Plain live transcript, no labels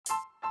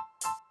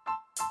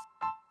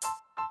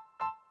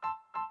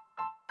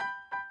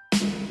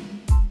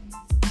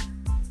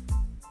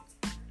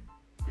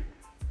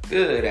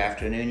Good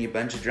afternoon, you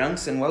bunch of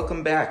drunks, and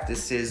welcome back.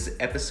 This is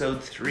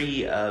episode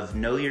 3 of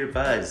Know Your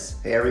Buzz.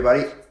 Hey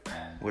everybody.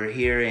 We're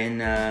here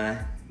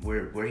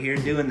we're here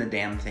doing the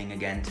damn thing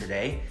again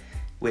today.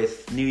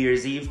 With New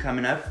Year's Eve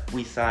coming up,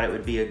 we thought it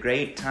would be a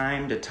great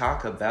time to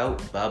talk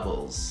about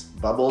bubbles.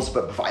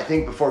 But I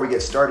think before we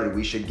get started,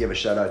 we should give a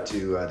shout out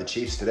to the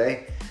Chiefs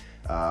today.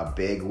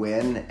 Big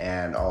win,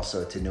 and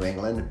also to New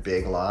England,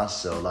 big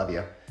loss, so love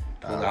you.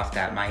 Pulled off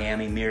that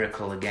Miami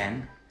miracle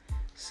again.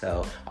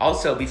 So,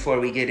 also before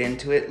we get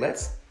into it,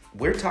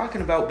 we're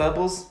talking about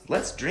bubbles.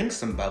 Let's drink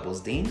some bubbles,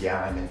 Dean.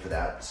 Yeah, I'm in for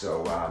that.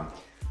 So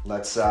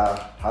let's,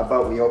 how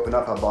about we open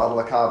up a bottle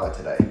of Cava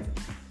today?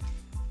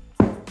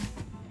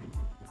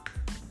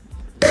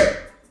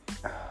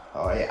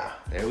 Oh yeah.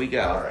 There we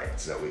go. All right,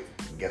 so we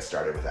can get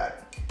started with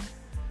that.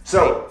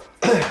 So,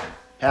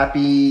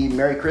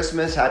 Merry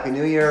Christmas, Happy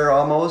New Year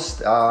almost.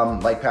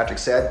 Like Patrick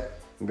said,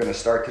 I'm gonna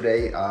start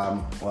today,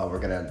 we're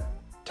gonna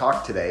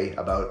talk today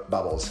about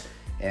bubbles.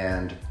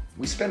 And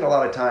we spend a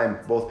lot of time,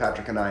 both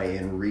Patrick and I,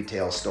 in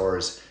retail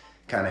stores,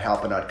 kind of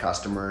helping out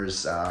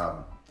customers,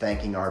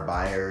 thanking our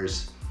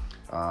buyers,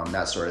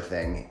 that sort of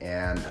thing.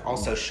 And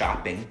also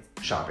shopping.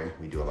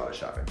 We do a lot of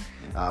shopping.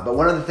 But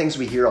one of the things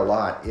we hear a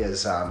lot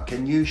is,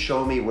 can you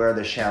show me where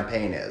the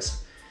champagne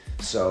is?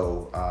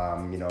 So,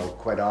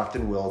 quite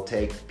often we'll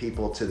take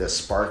people to the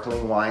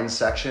sparkling wine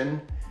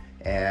section,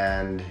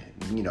 and,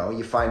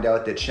 you find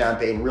out that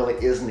champagne really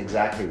isn't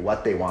exactly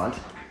what they want.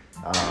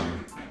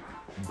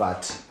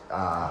 But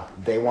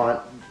they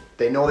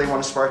know they want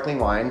a sparkling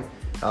wine.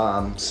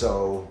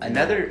 So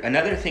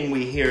another thing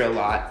we hear a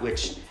lot,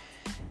 which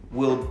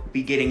we'll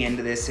be getting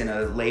into this in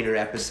a later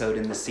episode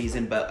in the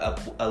season,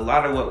 but a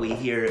lot of what we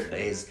hear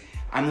is,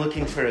 I'm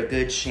looking for a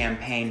good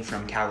champagne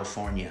from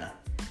California.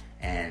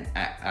 And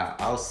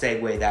I'll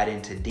segue that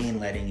into Dean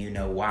letting you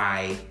know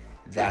why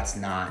that's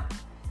not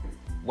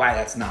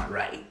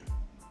right.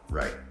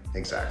 Right,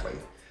 exactly.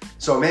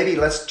 So maybe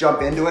let's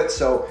jump into it.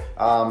 So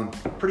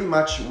pretty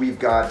much we've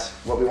got,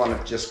 what we want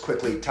to just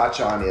quickly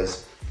touch on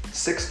is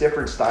 6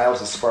 different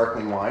styles of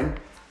sparkling wine.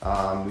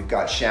 We've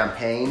got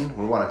champagne.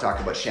 We want to talk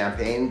about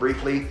champagne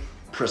briefly.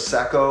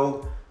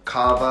 Prosecco,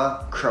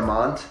 Cava,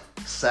 Cremant,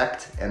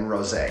 Sect, and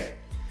Rosé.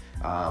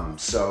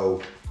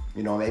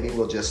 Maybe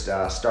we'll just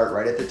start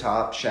right at the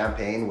top.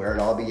 Champagne, where it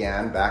all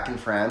began, back in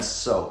France.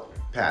 So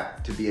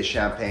Pat, to be a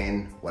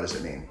champagne, what does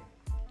it mean?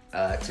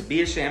 To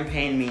be a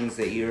champagne means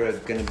that you're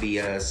going to be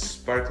a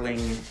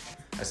sparkling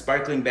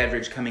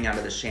beverage coming out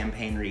of the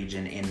Champagne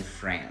region in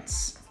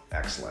France.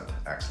 Excellent.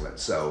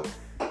 So,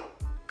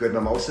 good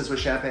mimosas with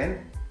champagne?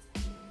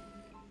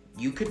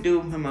 You could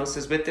do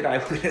mimosas with it.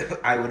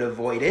 I would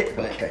avoid it.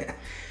 But okay,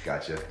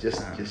 gotcha.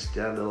 Just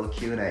a little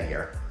Q&A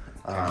here.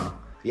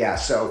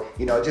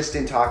 Just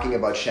in talking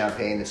about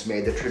champagne, it's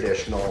made the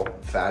traditional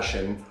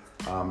fashion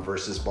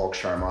versus bulk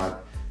Charmant.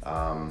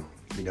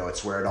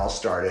 It's where it all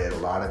started. A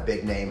lot of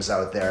big names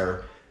out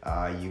there.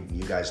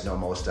 You guys know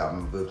most of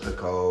them. Veuve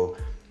Clicquot,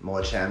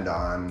 Moët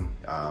Chandon,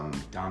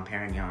 Dom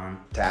Perignon,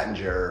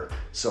 Taittinger.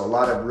 So a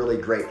lot of really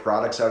great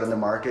products out in the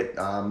market.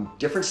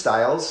 Different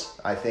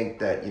styles. I think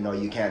that,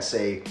 you can't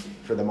say,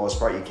 for the most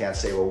part,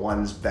 well,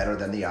 one's better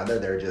than the other.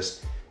 They're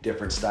just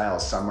different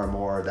styles. Some are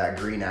more that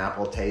green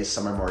apple taste.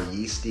 Some are more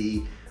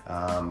yeasty.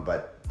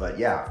 But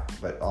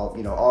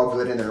all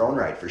good in their own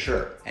right, for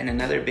sure. And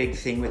another big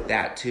thing with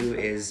that too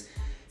is,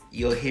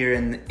 you'll hear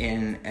in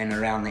and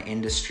around the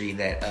industry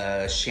that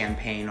a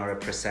champagne or a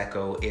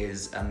prosecco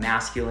is a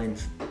masculine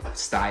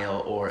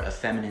style or a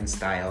feminine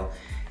style,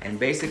 and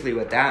basically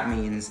what that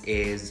means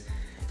is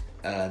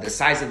the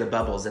size of the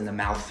bubbles and the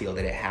mouthfeel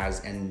that it has,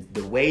 and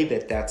the way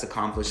that that's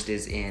accomplished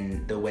is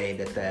in the way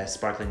that the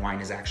sparkling wine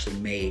is actually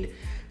made.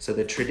 So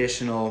the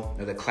traditional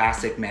or the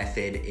classic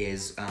method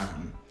is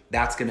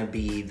that's going to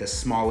be the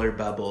smaller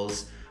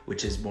bubbles,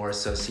 which is more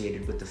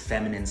associated with the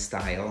feminine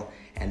style.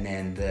 And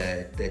then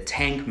the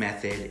tank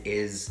method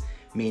is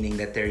meaning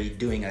that they're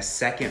doing a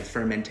second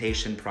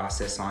fermentation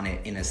process on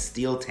it in a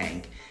steel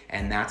tank,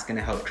 and that's going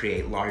to help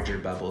create larger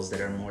bubbles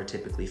that are more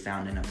typically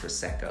found in a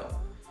Prosecco.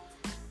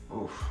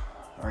 Oof,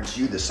 aren't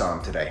you the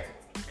song today?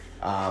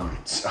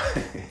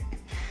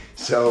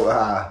 So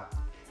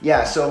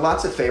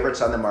lots of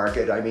favorites on the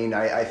market. I mean,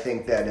 I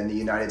think that in the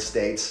United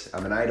States,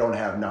 I don't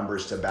have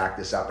numbers to back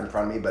this up in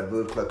front of me, but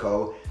Veuve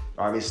Clicquot,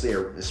 obviously,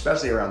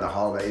 especially around the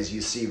holidays,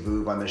 you see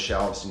Veuve on the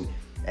shelves,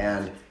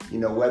 and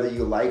whether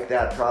you like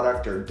that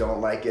product or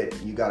don't like it,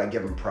 you got to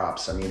give them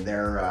props. I mean,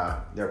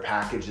 their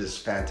package is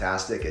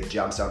fantastic. It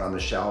jumps out on the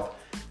shelf.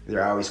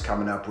 They're always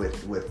coming up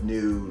with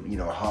new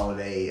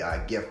holiday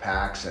gift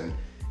packs,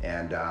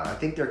 and I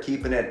think they're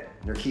keeping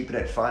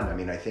it fun. I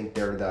mean, I think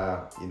they're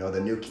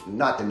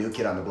not the new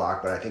kid on the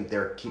block, but I think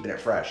they're keeping it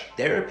fresh.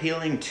 They're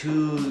appealing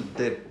to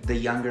the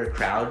younger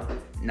crowd.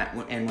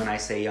 And when I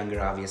say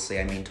younger, obviously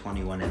I mean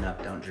 21 and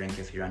up. Don't drink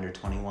if you're under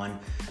 21.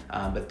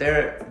 But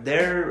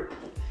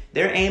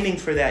they're aiming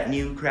for that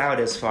new crowd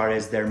as far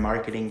as their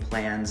marketing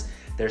plans,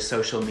 their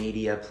social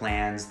media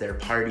plans, their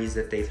parties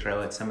that they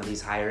throw at some of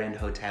these higher end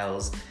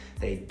hotels.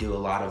 They do a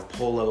lot of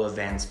polo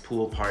events,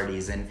 pool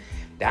parties, and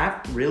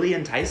that really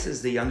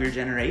entices the younger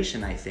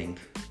generation, I think.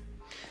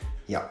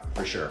 Yeah,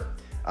 for sure.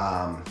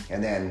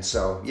 And then,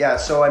 so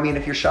I mean,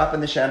 if you're shopping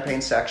the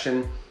champagne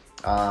section,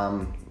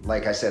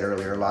 like I said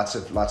earlier, lots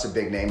of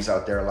big names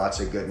out there, lots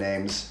of good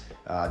names.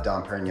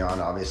 Dom Perignon,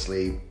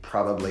 obviously,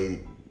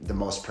 probably the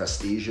most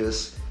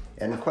prestigious,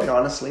 and quite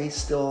honestly,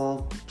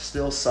 still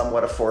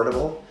somewhat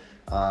affordable.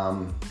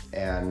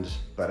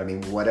 But I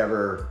mean,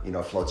 whatever,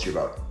 floats your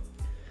boat.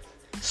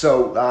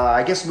 So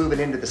I guess moving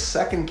into the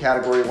second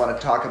category, we want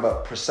to talk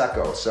about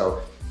Prosecco.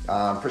 So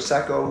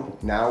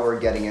Prosecco, now we're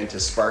getting into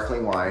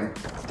sparkling wine.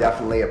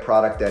 Definitely a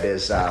product that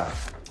is a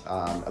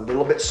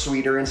little bit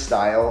sweeter in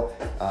style.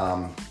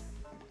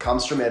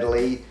 Comes from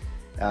Italy.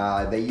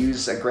 They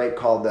use a grape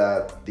called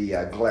the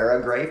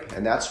Glera grape,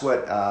 and that's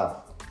what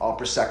all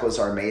Proseccos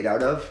are made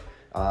out of.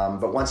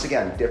 But once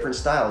again, different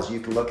styles. You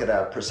can look at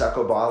a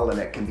Prosecco bottle and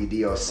it can be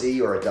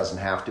DOC, or it doesn't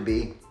have to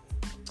be.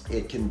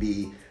 It can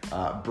be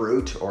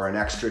brut or an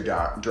extra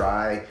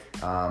dry.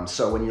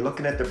 So when you're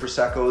looking at the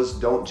Proseccos,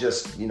 don't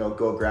just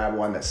go grab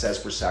one that says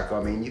Prosecco.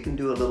 I mean, you can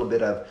do a little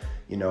bit of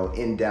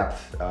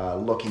in-depth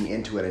looking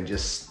into it and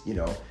just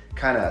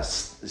kind of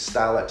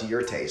style it to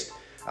your taste.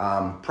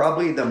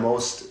 Probably the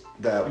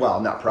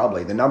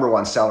number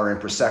one seller in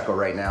Prosecco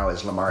right now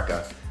is La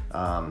Marca,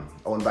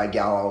 owned by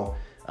Gallo.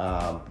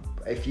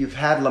 If you've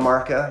had La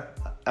Marca,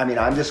 I mean,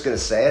 I'm just going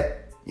to say it.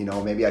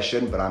 Maybe I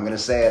shouldn't, but I'm going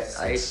to say it.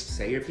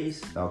 Say your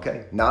piece.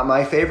 Okay. Not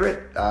my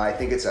favorite. I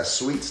think it's a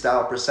sweet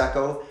style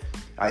Prosecco.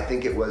 I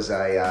think it was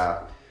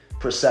a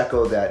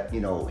Prosecco that,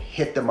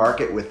 hit the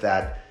market with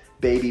that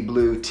baby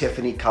blue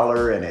Tiffany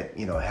color, and it,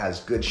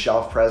 has good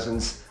shelf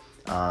presence,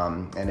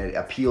 and it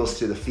appeals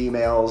to the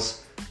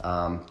females.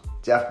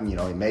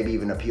 Definitely, maybe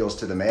even appeals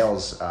to the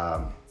males,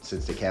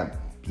 since they can't,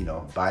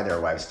 buy their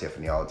wives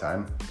Tiffany all the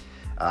time.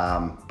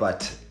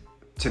 But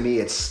to me,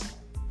 it's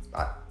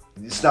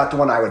not the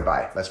one I would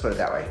buy. Let's put it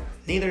that way.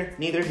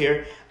 Neither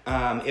here.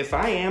 If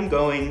I am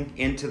going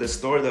into the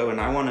store though, and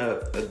I want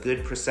a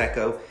good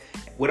Prosecco,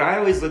 what I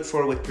always look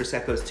for with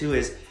Proseccos too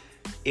is,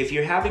 if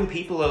you're having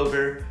people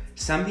over,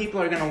 some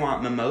people are going to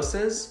want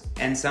mimosas,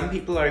 and some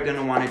people are going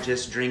to want to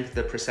just drink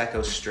the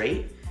Prosecco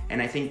straight.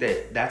 And I think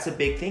that's a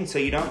big thing. So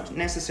you don't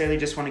necessarily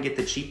just want to get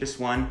the cheapest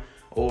one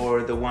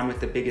or the one with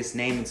the biggest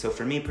name. And so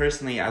for me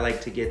personally, I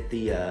like to get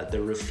the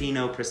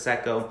Rufino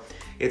Prosecco.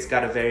 It's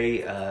got a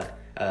very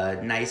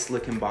nice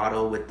looking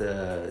bottle with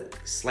the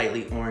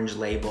slightly orange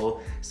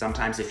label.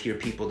 Sometimes if your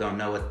people don't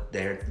know what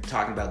they're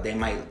talking about, they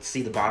might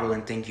see the bottle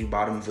and think you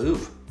bought them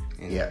Veuve.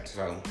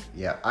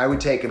 Yeah, I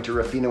would take them to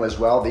Rufino as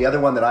well. The other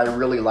one that I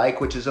really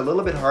like, which is a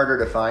little bit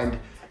harder to find,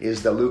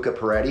 is the Luca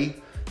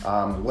Peretti.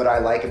 What I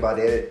like about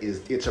it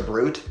is it's a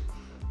brut,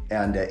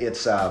 and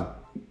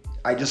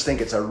I just think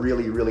it's a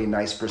really, really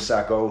nice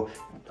Prosecco,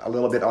 a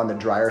little bit on the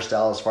drier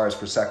style as far as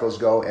Proseccos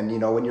go. And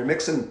when you're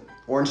mixing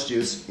orange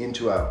juice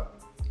into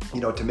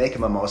to make a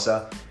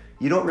mimosa,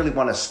 you don't really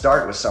want to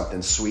start with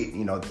something sweet,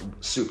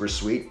 super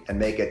sweet, and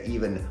make it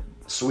even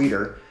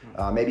sweeter.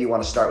 Maybe you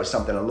want to start with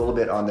something a little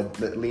bit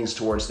that leans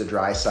towards the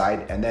dry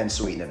side, and then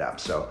sweeten it up.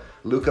 So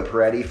Luca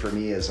Peretti for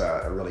me is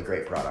a really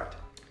great product.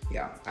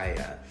 Yeah,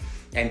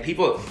 and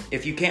people,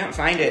 if you can't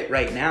find it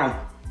right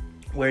now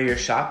where you're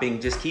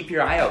shopping, just keep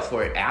your eye out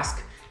for it.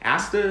 Ask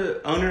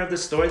the owner of the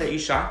store that you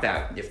shop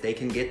at if they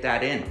can get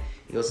that in.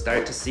 You'll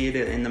start to see it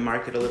in the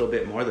market a little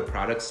bit more. The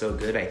product's so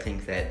good, I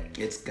think that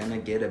it's gonna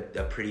get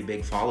a pretty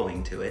big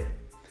following to it.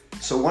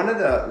 So one of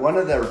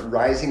the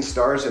rising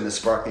stars in the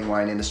sparkling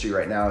wine industry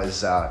right now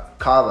is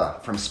Cava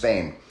from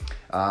Spain.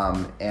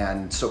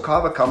 And so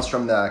Cava comes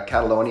from the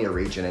Catalonia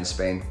region in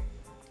Spain.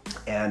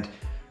 And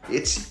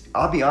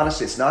I'll be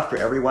honest, it's not for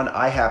everyone.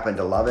 I happen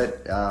to love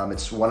it.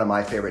 It's one of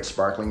my favorite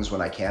sparklings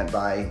when I can't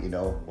buy,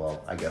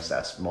 I guess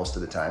that's most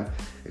of the time,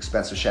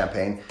 expensive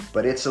champagne.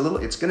 But it's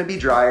going to be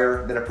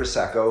drier than a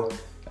Prosecco.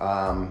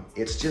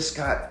 It's just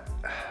got,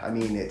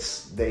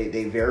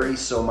 they vary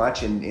so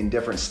much in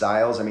different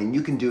styles. I mean,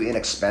 you can do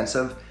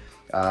inexpensive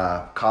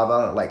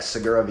Cava, like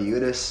Segura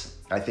Viudas,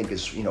 I think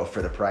is,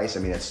 for the price. I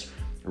mean, it's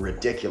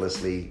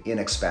ridiculously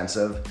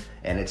inexpensive,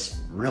 and it's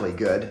really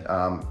good.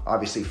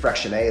 Obviously,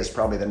 Freixenet is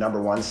probably the number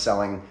one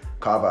selling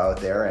Cava out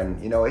there, and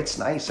it's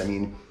nice. I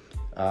mean,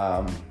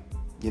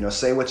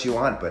 say what you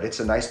want, but it's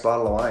a nice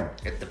bottle of wine.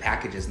 The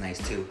package is nice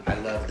too. I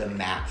love the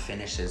matte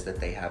finishes that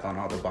they have on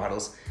all the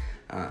bottles.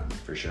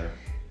 For sure.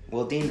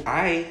 Well, Dean,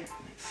 I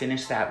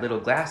finished that little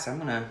glass. I'm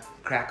gonna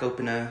crack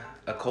open a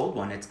cold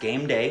one. It's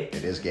game day.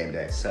 It is game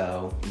day.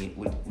 So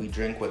we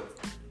drink what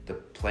the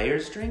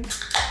players drink.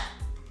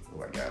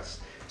 Oh, I guess.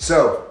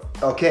 So,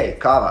 okay,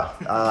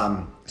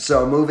 Cava.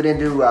 So moving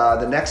into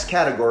the next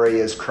category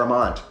is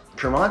Cremant.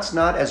 Cremant's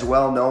not as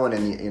well known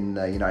in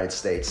the United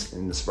States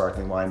in the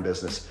sparkling wine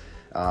business.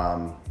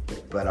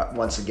 But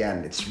once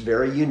again, it's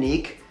very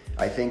unique.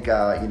 I think,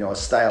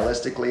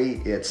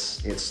 stylistically,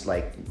 it's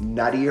like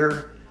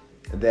nuttier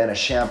than a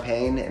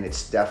champagne, and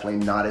it's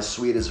definitely not as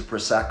sweet as a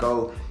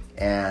Prosecco.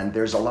 And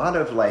there's a lot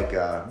of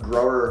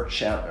grower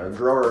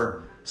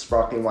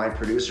sparkling wine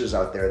producers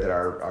out there that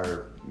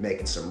are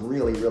making some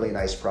really, really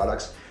nice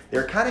products.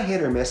 They're kind of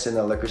hit or miss in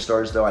the liquor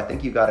stores, though. I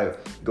think you got to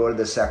go to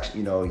the section,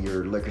 you know,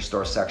 your liquor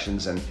store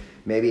sections, and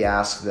maybe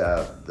ask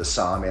the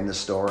som in the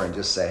store and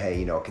just say, hey,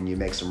 you know, can you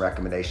make some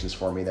recommendations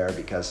for me there?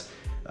 Because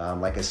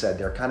like I said,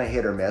 they're kind of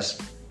hit or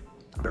miss,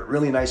 but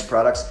really nice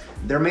products.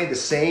 They're made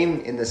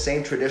in the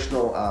same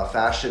traditional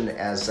fashion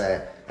as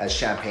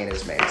champagne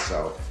is made.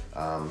 So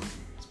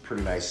it's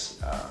pretty nice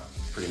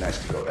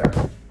to go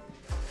there.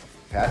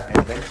 Pat,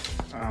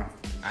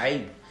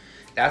 anything?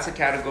 That's a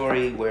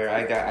category where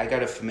I got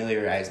to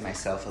familiarize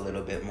myself a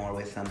little bit more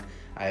with them.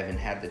 I haven't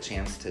had the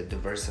chance to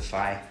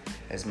diversify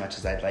as much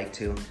as I'd like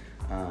to.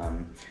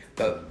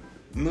 But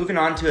moving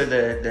on to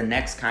the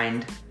next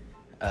kind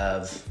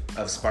of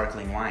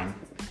sparkling wine.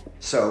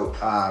 So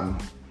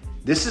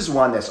this is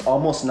one that's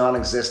almost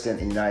non-existent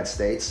in the United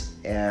States,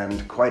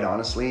 and quite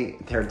honestly,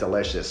 they're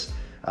delicious.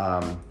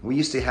 I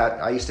used to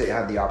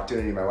have the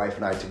opportunity, my wife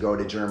and I, to go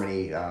to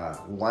Germany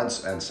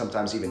once and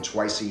sometimes even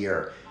twice a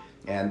year.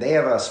 And they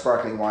have a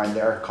sparkling wine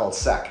there called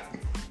Sekt,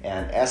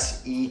 and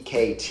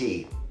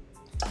S-E-K-T.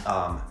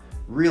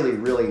 Really,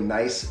 really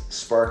nice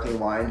sparkling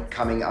wine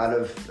coming out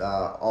of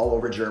all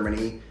over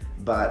Germany.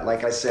 But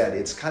like I said,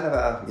 it's kind of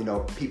a, you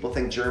know, people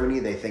think Germany,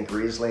 they think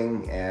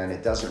Riesling, and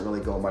it doesn't really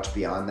go much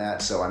beyond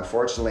that. So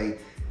unfortunately,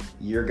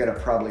 you're gonna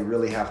probably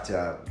really have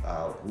to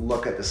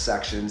look at the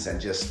sections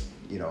and just,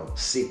 you know,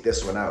 seek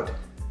this one out.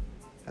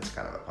 That's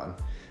kind of a pun.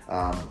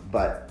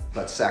 But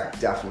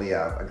Sekt, definitely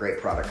a great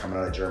product coming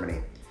out of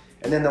Germany.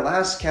 And then the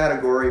last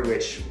category,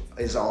 which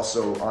is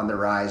also on the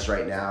rise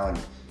right now, and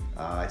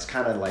it's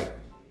kind of like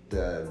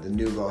the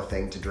nouveau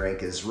thing to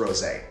drink, is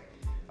rosé.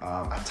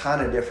 A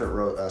ton of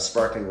different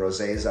sparkling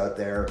rosés out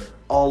there,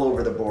 all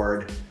over the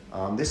board.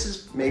 This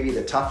is maybe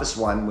the toughest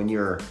one when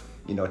you're,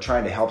 you know,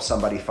 trying to help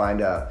somebody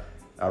find a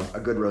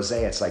good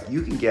rosé. It's like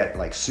you can get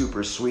like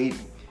super sweet,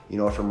 you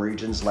know, from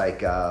regions like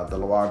the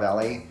Loire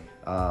Valley.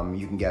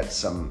 You can get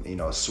some, you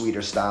know,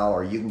 sweeter style,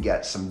 or you can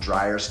get some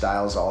drier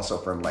styles also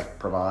from like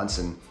Provence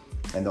and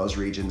those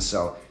regions.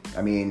 So,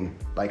 I mean,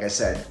 like I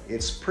said,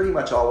 it's pretty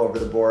much all over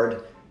the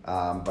board,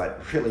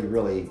 but really,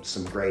 really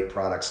some great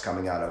products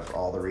coming out of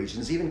all the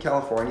regions. Even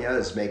California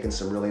is making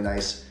some really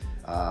nice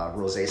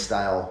rosé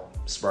style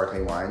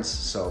sparkling wines.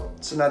 So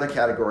it's another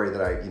category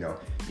that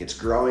it's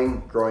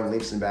growing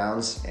leaps and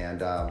bounds,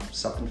 and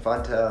something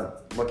fun to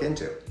look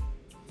into.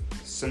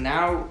 So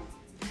now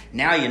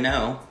you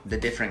know the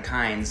different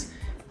kinds.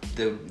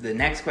 The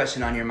next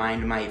question on your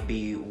mind might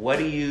be, what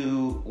do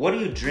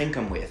you drink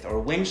them with, or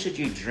when should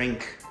you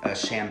drink a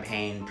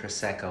champagne,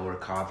 prosecco, or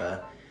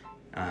cava?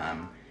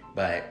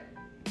 But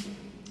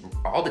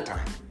all the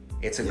time.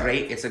 It's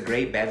a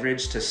great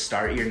beverage to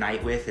start your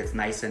night with. It's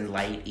nice and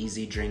light,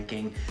 easy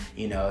drinking.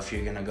 You know, if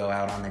you're gonna go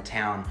out on the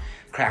town,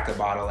 crack a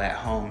bottle at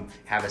home,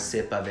 have a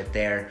sip of it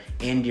there,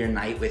 end your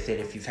night with it.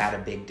 If you've had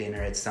a big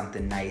dinner, it's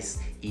something nice,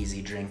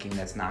 easy drinking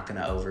that's not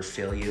gonna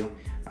overfill you.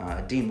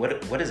 Dean,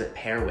 what does it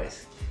pair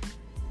with?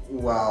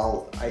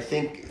 Well, I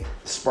think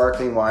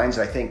sparkling wines,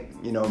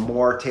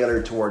 more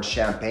tailored towards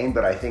champagne,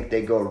 but I think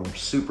they go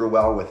super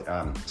well with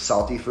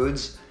salty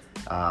foods.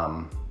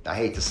 I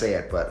hate to say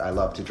it, but I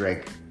love to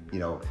drink,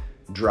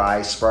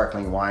 dry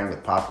sparkling wine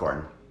with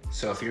popcorn.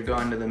 So if you're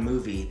going to the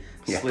movie,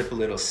 slip a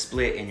little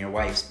split in your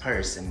wife's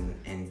purse and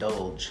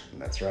indulge.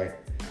 That's right.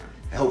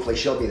 Hopefully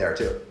she'll be there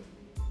too.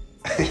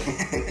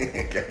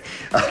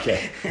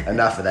 Okay,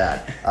 enough of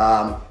that.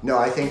 No,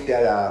 I think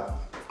that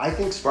I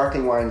think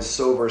sparkling wine is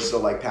so versatile,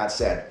 like Pat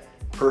said.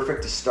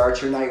 Perfect to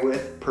start your night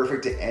with,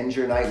 perfect to end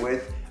your night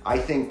with. I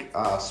think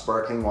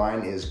sparkling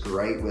wine is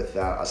great with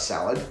a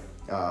salad,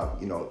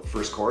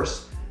 first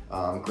course.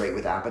 Great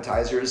with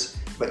appetizers.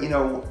 But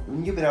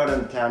when you've been out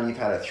in town, you've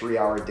had a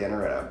 3-hour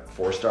dinner at a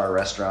 4-star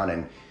restaurant,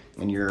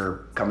 and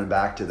you're coming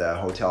back to the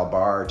hotel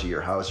bar, to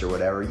your house or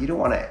whatever, you don't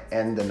want to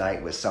end the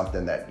night with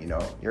something that,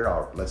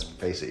 let's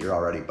face it, you're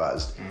already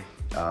buzzed.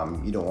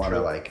 You don't want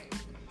to like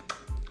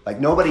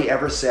nobody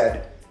ever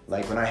said,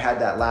 like when I had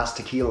that last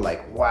tequila,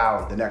 like,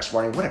 wow, the next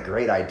morning, what a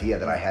great idea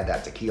that I had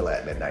that tequila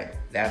at midnight.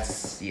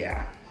 That's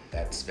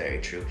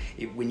very true.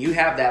 When you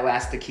have that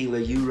last tequila,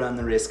 you run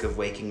the risk of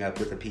waking up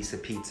with a piece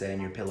of pizza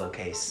in your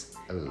pillowcase.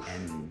 Oof.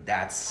 And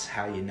that's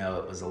how you know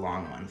it was a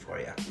long one for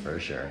you. For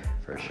sure.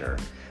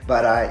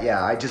 But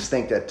I just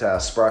think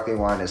that sparkling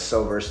wine is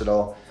so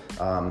versatile,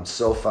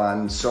 so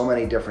fun, so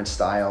many different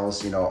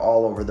styles,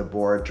 all over the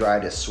board,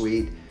 dry to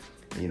sweet,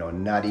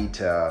 nutty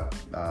to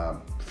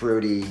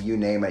fruity, you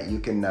name it. You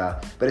can,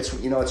 but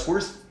it's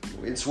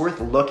worth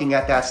looking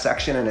at that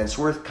section, and it's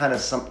worth kind of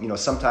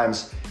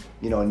sometimes,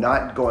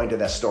 not going to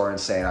the store and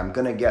saying, I'm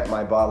going to get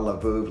my bottle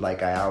of Veuve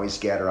like I always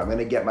get, or I'm going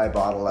to get my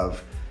bottle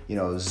of,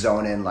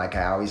 Zonin like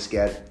I always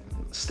get.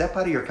 Step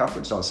out of your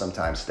comfort zone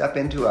sometimes. Step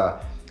into a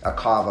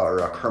cava or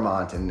a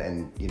Cremant,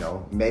 and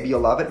maybe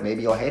you'll love it,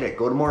 maybe you'll hate it.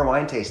 Go to more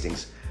wine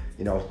tastings.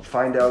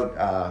 Find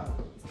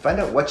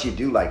out what you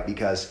do like,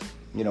 because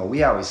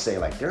we always say,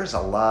 like, there's a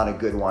lot of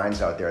good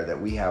wines out there that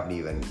we haven't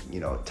even,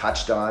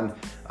 touched on.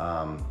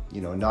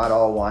 Not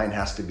all wine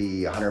has to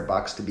be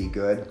 $100 to be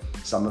good.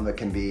 Some of it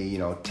can be,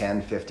 $10,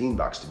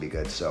 $15 to be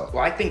good. So,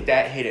 well, I think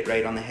that hit it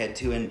right on the head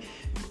too. And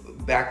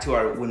back to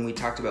our, when we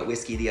talked about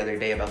whiskey the other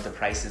day about the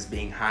prices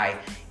being high,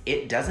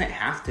 it doesn't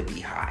have to be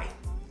high.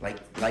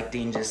 Like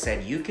Dean just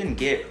said, you can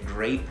get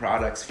great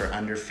products for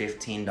under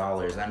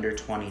 $15, under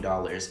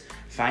 $20.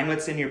 Find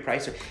what's in your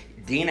price.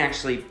 Dean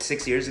actually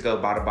 6 years ago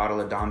bought a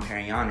bottle of Dom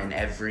Perignon, and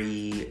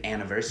every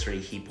anniversary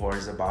he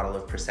pours a bottle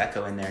of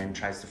Prosecco in there and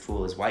tries to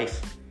fool his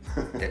wife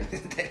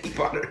that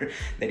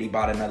he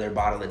bought another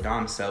bottle of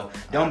Dom. So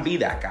don't be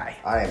that guy.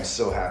 I am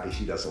so happy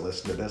she doesn't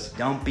listen to this.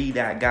 Don't be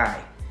that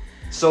guy.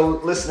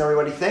 So listen,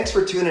 everybody, thanks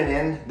for tuning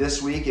in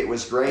this week. It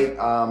was great.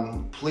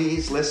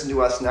 Please listen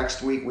to us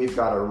next week. We've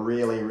got a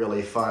really,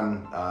 really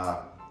fun,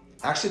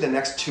 actually the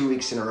next 2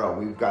 weeks in a row,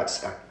 we've got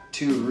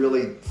 2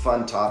 really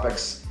fun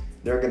topics.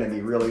 They're going to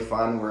be really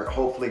fun. We're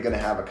hopefully going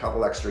to have a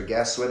couple extra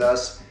guests with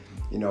us,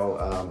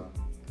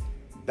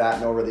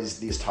 batting over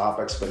these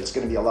topics, but it's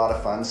going to be a lot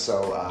of fun.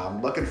 So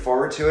I'm looking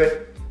forward to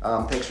it.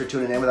 Thanks for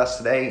tuning in with us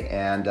today.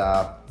 And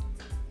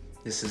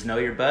this is Know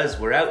Your Buzz.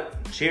 We're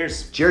out.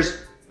 Cheers.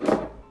 Cheers.